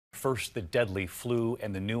first the deadly flu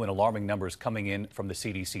and the new and alarming numbers coming in from the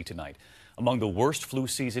CDC tonight. Among the worst flu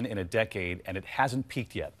season in a decade, and it hasn't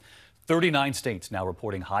peaked yet. 39 states now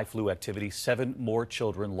reporting high flu activity. 7 more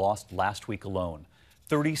children lost last week alone.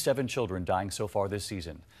 37 children dying so far this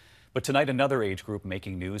season. But tonight, another age group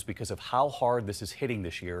making news because of how hard this is hitting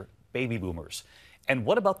this year: baby boomers. And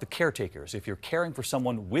what about the caretakers? If you're caring for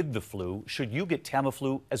someone with the flu, should you get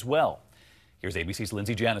Tamiflu as well? Here's ABC's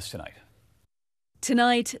Lindsay Janis tonight.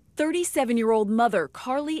 Tonight, 37-year-old mother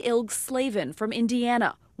Carly Ilg-Slavin from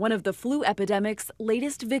Indiana, one of the flu epidemic's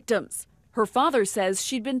latest victims. Her father says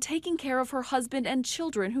she'd been taking care of her husband and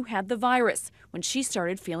children who had the virus when she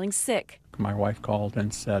started feeling sick. My wife called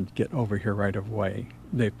and said, "Get over here right away."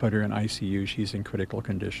 They put her in ICU. She's in critical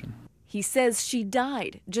condition. He says she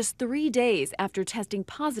died just 3 days after testing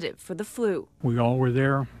positive for the flu. We all were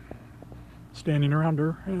there standing around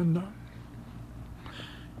her, and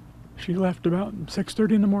she left about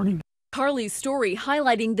 6:30 in the morning. Carly's story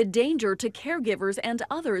highlighting the danger to caregivers and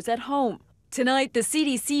others at home. Tonight, the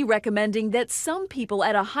CDC recommending that some people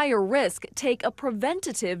at a higher risk take a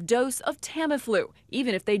preventative dose of Tamiflu,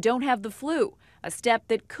 even if they don't have the flu, a step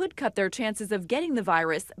that could cut their chances of getting the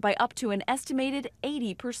virus by up to an estimated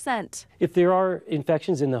 80%. If there are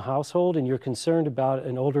infections in the household and you're concerned about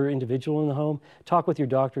an older individual in the home, talk with your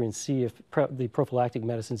doctor and see if the prophylactic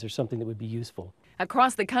medicines are something that would be useful.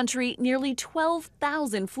 Across the country, nearly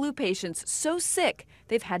 12,000 flu patients so sick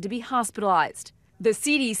they've had to be hospitalized. The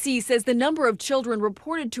CDC says the number of children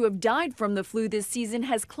reported to have died from the flu this season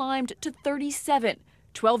has climbed to 37.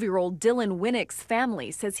 12-year-old Dylan Winnick's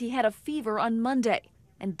family says he had a fever on Monday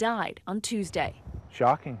and died on Tuesday.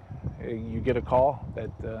 Shocking. You get a call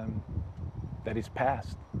that he's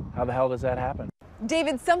passed. How the hell does that happen?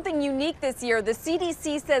 David, something unique this year. The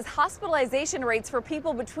CDC says hospitalization rates for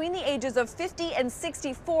people between the ages of 50 and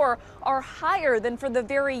 64 are higher than for the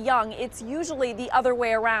very young. It's usually the other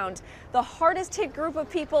way around. The hardest hit group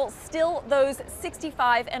of people still those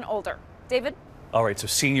 65 and older. David? All right, so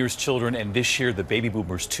seniors, children, and this year the baby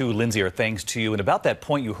boomers too. Lindsay, our thanks to you. And about that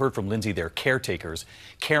point you heard from Lindsay, they're caretakers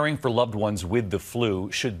caring for loved ones with the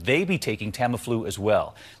flu. Should they be taking Tamiflu as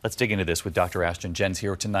well? Let's dig into this with Dr. Ashton. Jen's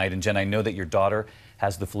here tonight. And Jen, I know that your daughter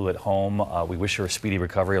has the flu at home. We wish her a speedy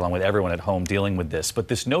recovery along with everyone at home dealing with this. But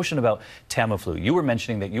this notion about Tamiflu, you were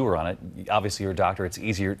mentioning that you were on it. Obviously, you're a doctor. It's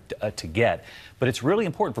easier to get. But it's really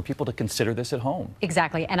important for people to consider this at home.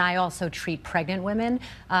 Exactly. And I also treat pregnant women.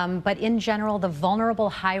 But in general, the vulnerable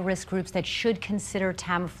high-risk groups that should consider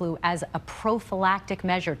Tamiflu as a prophylactic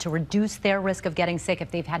measure to reduce their risk of getting sick if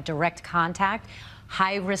they've had direct contact.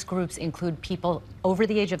 High-risk groups include people over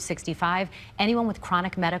the age of 65, anyone with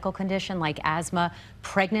chronic medical condition like asthma,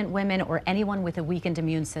 pregnant women, or anyone with a weakened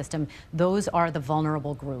immune system. Those are the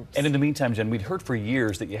vulnerable groups. And in the meantime, Jen, we'd heard for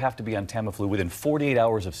years that you have to be on Tamiflu within 48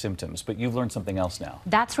 hours of symptoms, but you've learned something else now.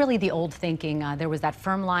 That's really the old thinking. There was that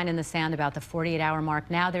firm line in the sand about the 48-hour mark.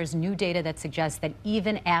 Now there's new data that suggests that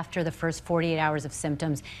even after the first 48 hours of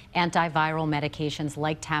symptoms, antiviral medications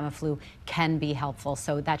like Tamiflu can be helpful.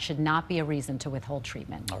 So that should not be a reason to withhold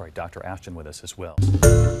treatment. All right, Dr. Ashton with us as well.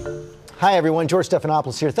 Hi, everyone. George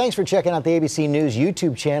Stephanopoulos here. Thanks for checking out the ABC News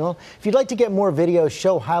YouTube channel. If you'd like to get more videos,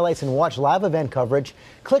 show highlights, and watch live event coverage,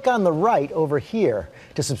 click on the right over here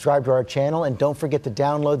to subscribe to our channel. And don't forget to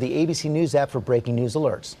download the ABC News app for breaking news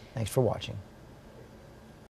alerts. Thanks for watching.